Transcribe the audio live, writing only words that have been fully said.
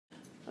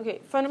Okay,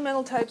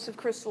 fundamental types of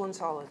crystalline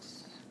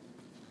solids.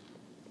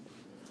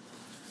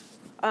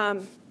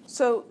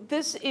 So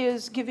this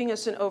is giving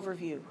us an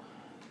overview.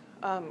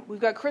 We've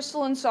got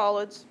crystalline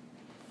solids.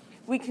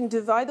 We can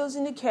divide those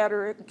into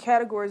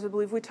categories. I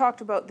believe we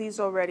talked about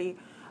these already,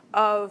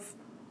 of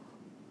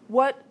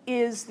what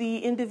is the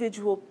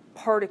individual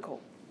particle,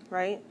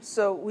 right?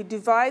 So we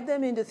divide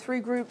them into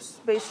three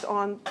groups based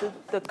on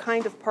the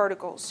kind of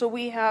particle. So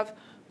we have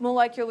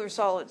molecular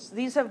solids.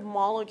 These have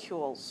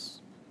molecules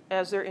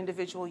as their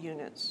individual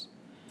units.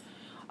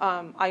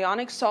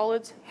 Ionic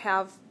solids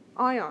have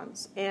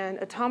ions, and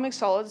atomic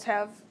solids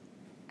have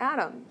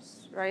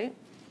atoms, right?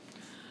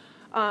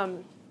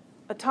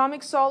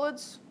 Atomic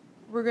solids,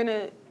 we're going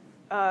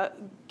to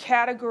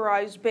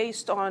categorize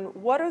based on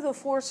what are the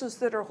forces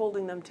that are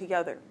holding them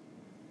together.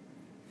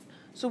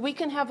 So we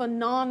can have a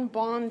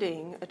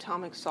non-bonding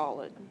atomic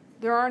solid.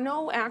 There are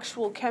no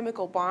actual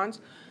chemical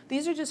bonds.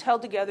 These are just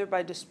held together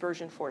by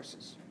dispersion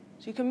forces.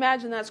 So you can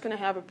imagine that's going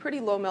to have a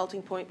pretty low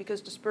melting point because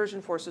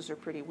dispersion forces are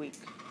pretty weak.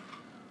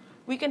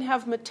 We can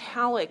have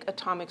metallic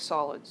atomic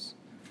solids.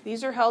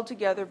 These are held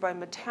together by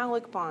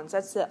metallic bonds.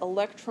 That's the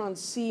electron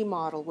C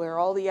model, where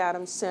all the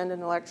atoms send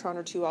an electron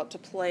or two out to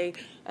play,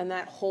 and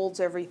that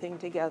holds everything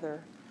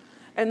together.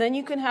 And then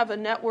you can have a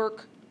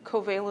network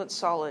covalent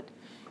solid.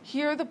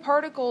 Here the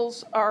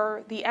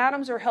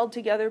atoms are held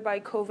together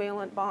by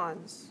covalent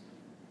bonds.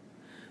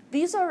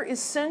 These are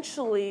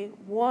essentially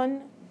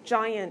one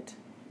giant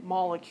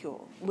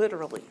molecule,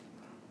 literally,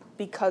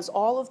 because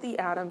all of the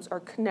atoms are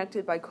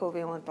connected by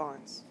covalent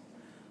bonds.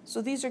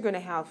 So these are going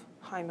to have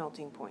high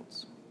melting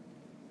points.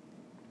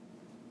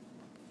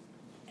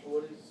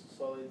 What is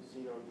solid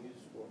xenon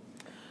used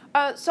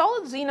for?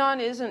 Solid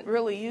xenon isn't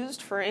really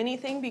used for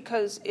anything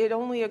because it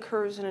only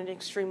occurs in an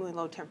extremely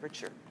low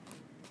temperature.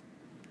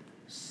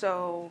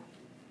 So,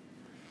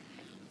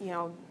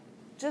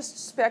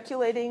 just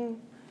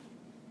speculating,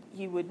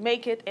 you would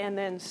make it and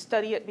then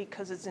study it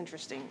because it's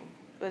interesting.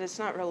 But it's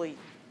not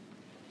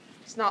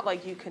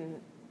like you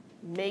can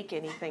make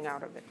anything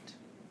out of it.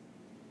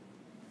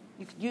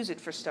 You could use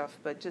it for stuff,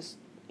 but just,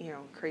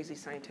 crazy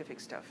scientific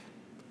stuff.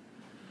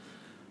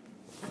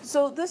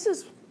 So this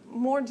is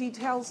more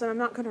details, and I'm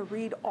not going to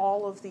read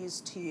all of these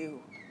to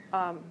you,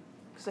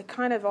 because I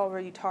kind of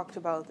already talked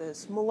about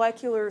this.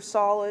 Molecular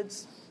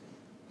solids,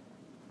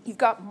 you've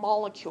got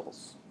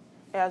molecules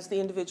as the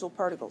individual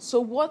particles. So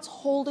what's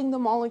holding the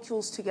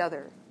molecules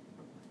together?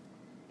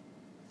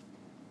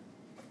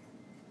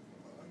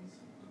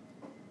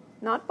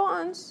 Not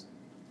bonds.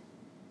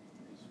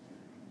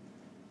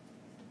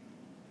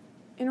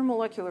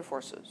 Intermolecular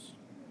forces.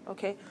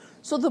 Okay?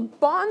 So the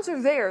bonds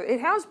are there. It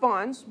has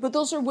bonds, but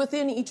those are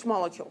within each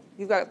molecule.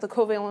 You've got the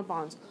covalent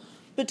bonds.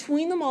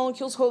 Between the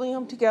molecules holding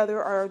them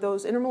together are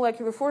those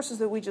intermolecular forces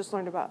that we just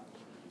learned about.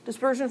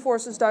 Dispersion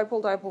forces,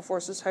 dipole-dipole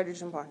forces,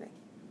 hydrogen bonding.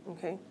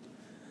 Okay?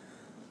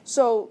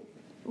 So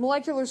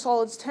molecular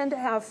solids tend to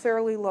have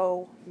fairly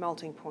low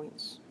melting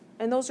points.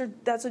 And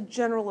that's a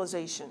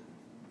generalization.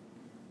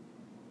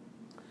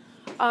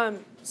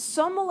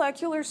 Some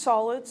molecular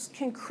solids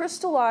can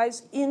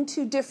crystallize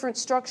into different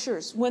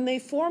structures. When they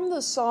form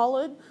the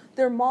solid,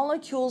 their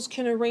molecules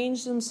can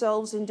arrange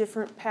themselves in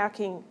different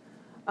packing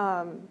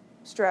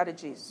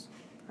strategies,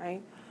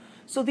 right?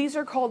 So these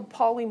are called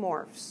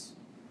polymorphs.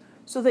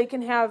 So they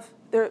can have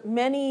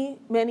many,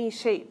 many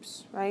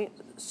shapes, right?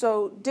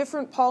 So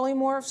different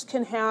polymorphs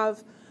can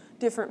have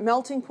different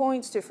melting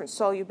points, different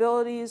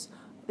solubilities.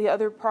 The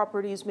other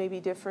properties may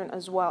be different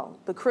as well.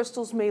 The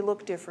crystals may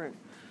look different.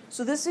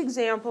 So this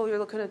example, you're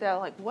looking at that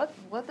like, what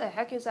the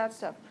heck is that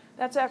stuff?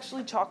 That's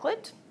actually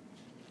chocolate.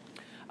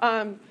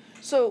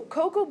 So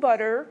cocoa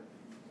butter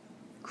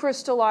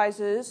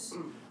crystallizes,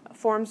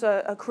 forms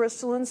a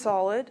crystalline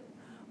solid,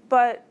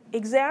 but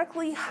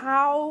exactly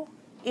how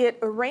it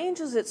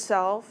arranges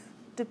itself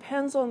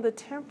depends on the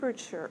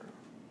temperature.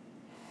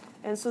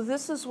 And so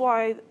this is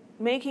why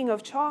making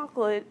of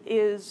chocolate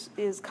is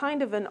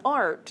kind of an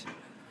art.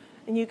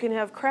 And you can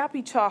have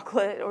crappy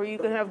chocolate or you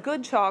can have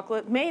good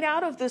chocolate made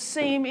out of the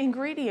same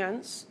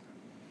ingredients.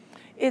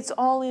 It's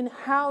all in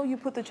how you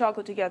put the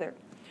chocolate together.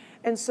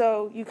 And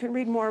so you can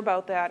read more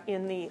about that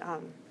in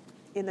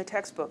the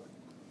textbook.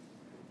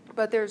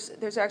 But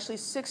there's actually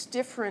 6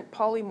 different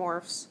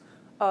polymorphs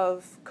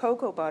of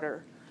cocoa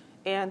butter,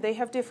 and they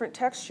have different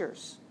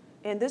textures.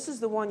 And this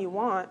is the one you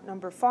want,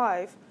 number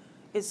 5.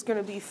 It's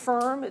going to be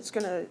firm. It's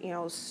going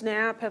to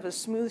snap, have a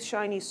smooth,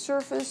 shiny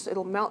surface.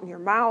 It'll melt in your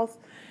mouth.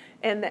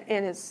 And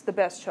it's the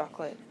best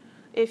chocolate.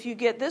 If you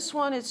get this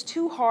one, it's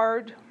too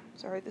hard.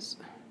 Sorry, this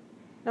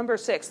number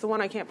 6, the one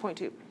I can't point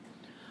to.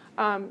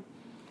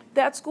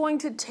 That's going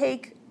to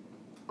take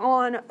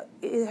on,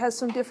 it has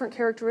some different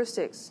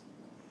characteristics.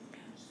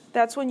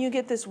 That's when you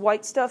get this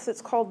white stuff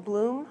that's called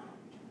bloom.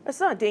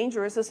 It's not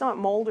dangerous, it's not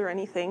mold or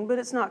anything, but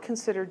it's not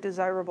considered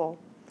desirable.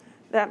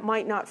 That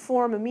might not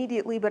form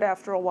immediately, but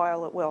after a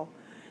while it will.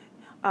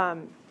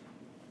 And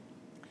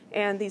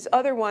these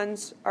other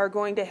ones are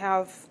going to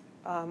have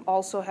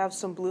also have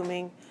some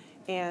blooming,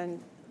 and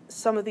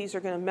some of these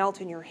are going to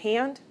melt in your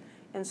hand,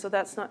 And so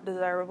that's not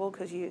desirable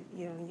because you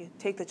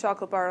take the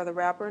chocolate bar out of the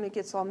wrapper and it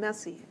gets all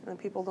messy, and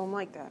people don't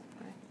like that.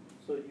 Right?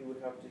 So you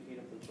would have to heat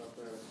up the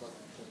chocolate at a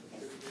constant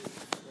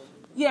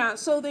temperature? Yeah,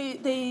 so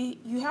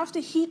you have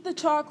to heat the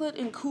chocolate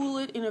and cool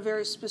it in a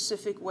very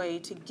specific way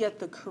to get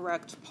the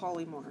correct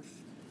polymorph.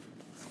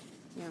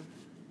 Yeah.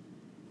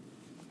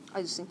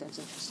 I just think that's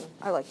interesting.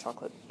 I like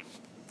chocolate.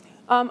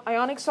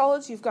 Ionic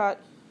solids, you've got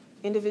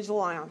individual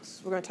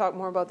ions. We're going to talk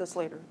more about this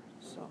later,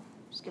 so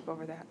skip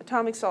over that.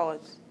 Atomic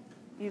solids,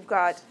 you've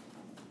got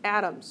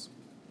atoms.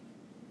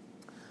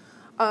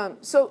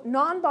 So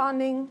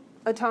non-bonding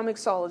atomic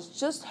solids,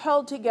 just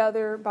held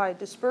together by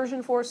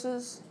dispersion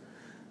forces.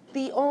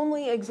 The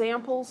only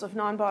examples of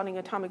non-bonding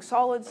atomic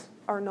solids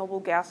are noble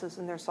gases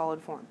in their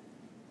solid form.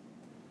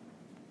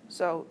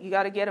 So you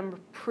got to get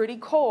them pretty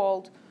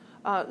cold.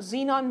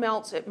 Xenon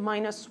melts at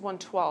minus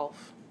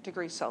 112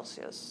 degrees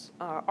Celsius.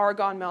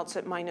 Argon melts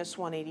at minus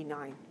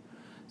 189.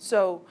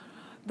 So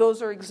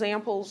those are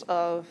examples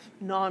of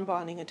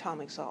non-bonding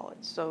atomic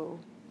solids. So,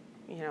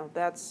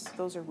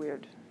 those are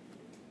weird.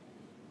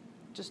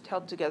 Just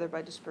held together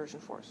by dispersion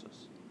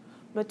forces.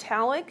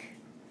 Metallic,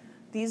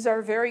 these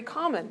are very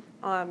common.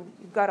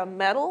 You've got a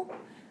metal.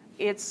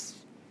 It's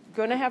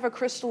going to have a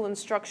crystalline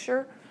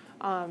structure.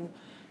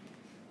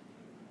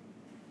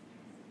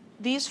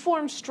 These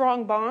form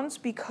strong bonds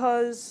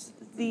because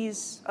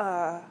these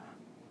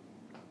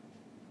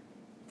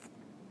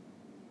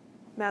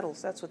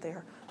metals, that's what they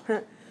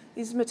are.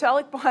 These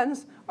metallic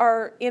bonds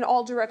are in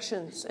all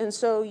directions. And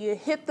so you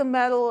hit the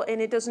metal and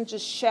it doesn't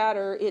just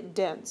shatter, it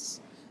dents.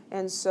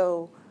 And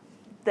so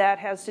that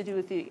has to do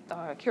with the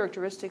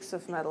characteristics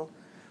of metal.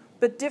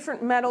 But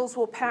different metals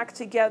will pack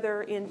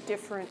together in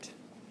different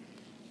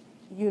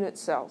unit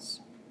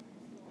cells.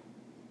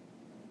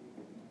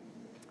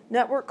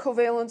 Network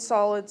covalent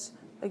solids,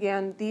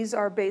 again, these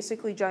are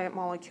basically giant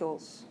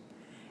molecules.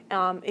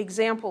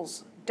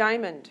 Examples,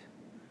 diamond.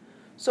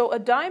 So a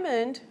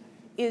diamond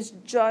is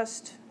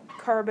just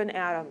carbon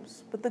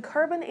atoms, but the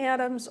carbon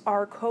atoms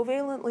are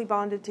covalently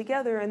bonded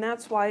together, and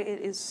that's why it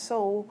is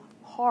so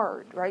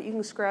hard, right? You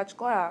can scratch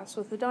glass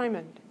with a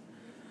diamond.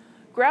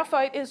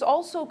 Graphite is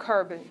also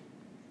carbon,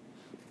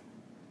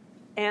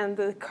 and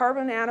the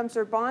carbon atoms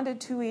are bonded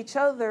to each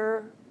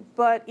other,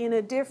 but in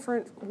a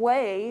different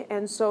way,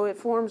 and so it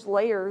forms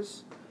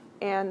layers,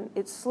 and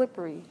it's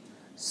slippery.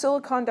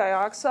 Silicon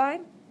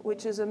dioxide,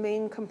 which is a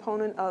main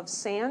component of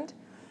sand,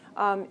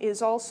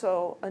 is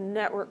also a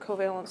network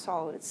covalent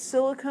solid. It's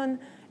silicon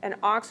and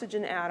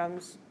oxygen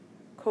atoms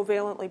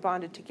covalently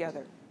bonded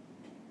together.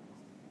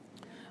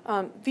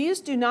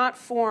 These do not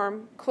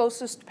form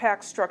closest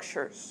packed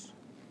structures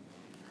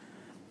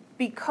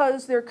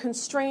because they're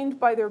constrained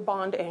by their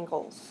bond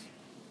angles.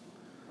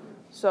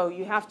 So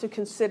you have to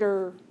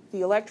consider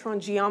the electron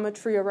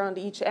geometry around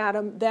each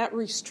atom. That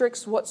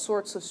restricts what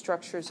sorts of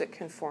structures it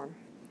can form.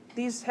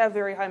 These have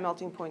very high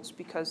melting points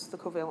because the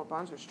covalent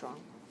bonds are strong.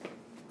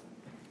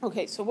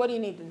 Okay, so what do you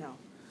need to know?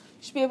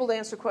 You should be able to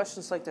answer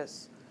questions like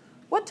this.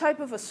 What type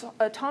of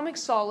atomic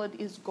solid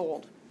is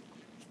gold?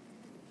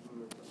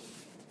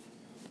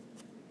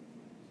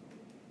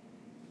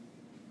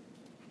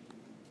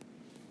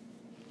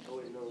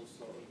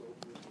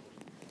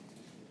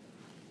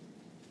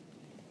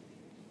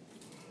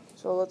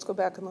 So let's go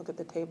back and look at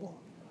the table.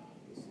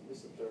 This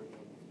is the third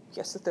one.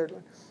 Yes, the third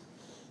one.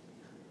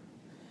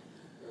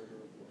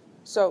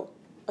 So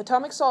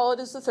atomic solid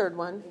is the third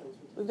one.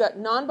 We've got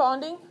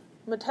non-bonding,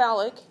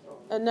 metallic,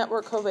 and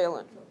network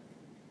covalent.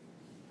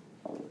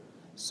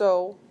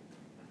 So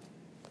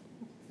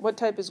what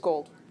type is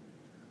gold?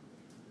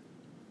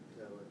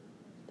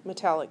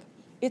 Metallic.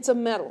 It's a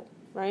metal,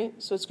 right?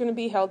 So it's going to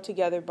be held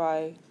together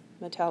by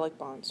metallic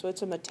bonds. So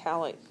it's a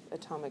metallic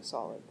atomic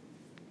solid.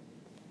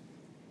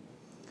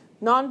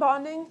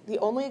 Non-bonding, the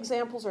only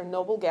examples are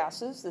noble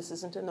gases. This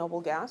isn't a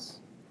noble gas.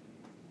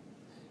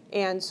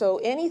 And so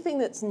anything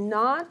that's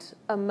not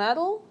a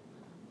metal,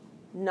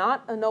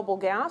 not a noble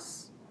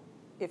gas,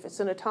 if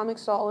it's an atomic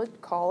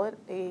solid, call it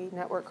a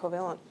network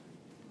covalent.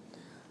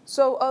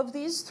 So of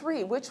these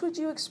three, which would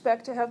you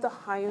expect to have the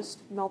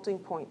highest melting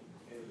point?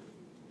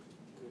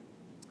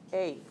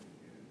 A.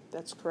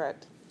 That's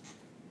correct.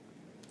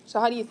 So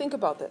how do you think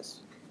about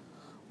this?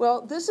 Well,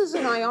 this is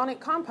an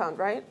ionic compound,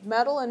 right?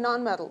 Metal and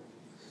nonmetal.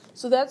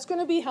 So that's going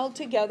to be held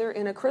together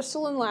in a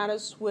crystalline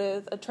lattice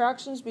with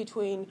attractions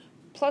between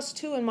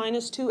 +2 and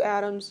 -2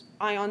 atoms,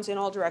 ions in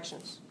all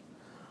directions.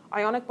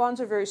 Ionic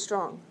bonds are very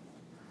strong.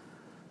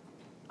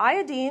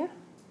 Iodine,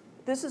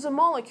 this is a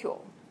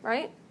molecule,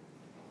 right?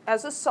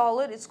 As a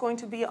solid, it's going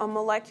to be a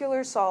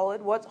molecular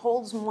solid. What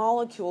holds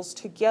molecules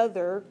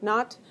together,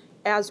 not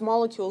as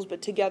molecules,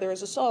 but together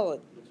as a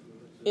solid?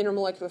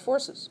 Intermolecular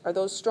forces. Are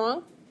those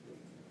strong?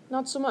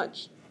 Not so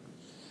much.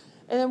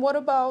 And then what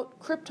about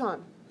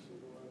krypton?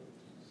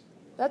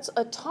 That's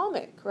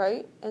atomic,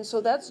 right? And so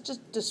that's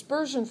just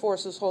dispersion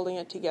forces holding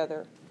it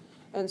together.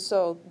 And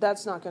so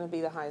that's not going to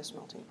be the highest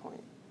melting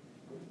point.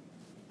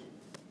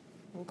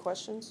 Any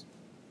questions?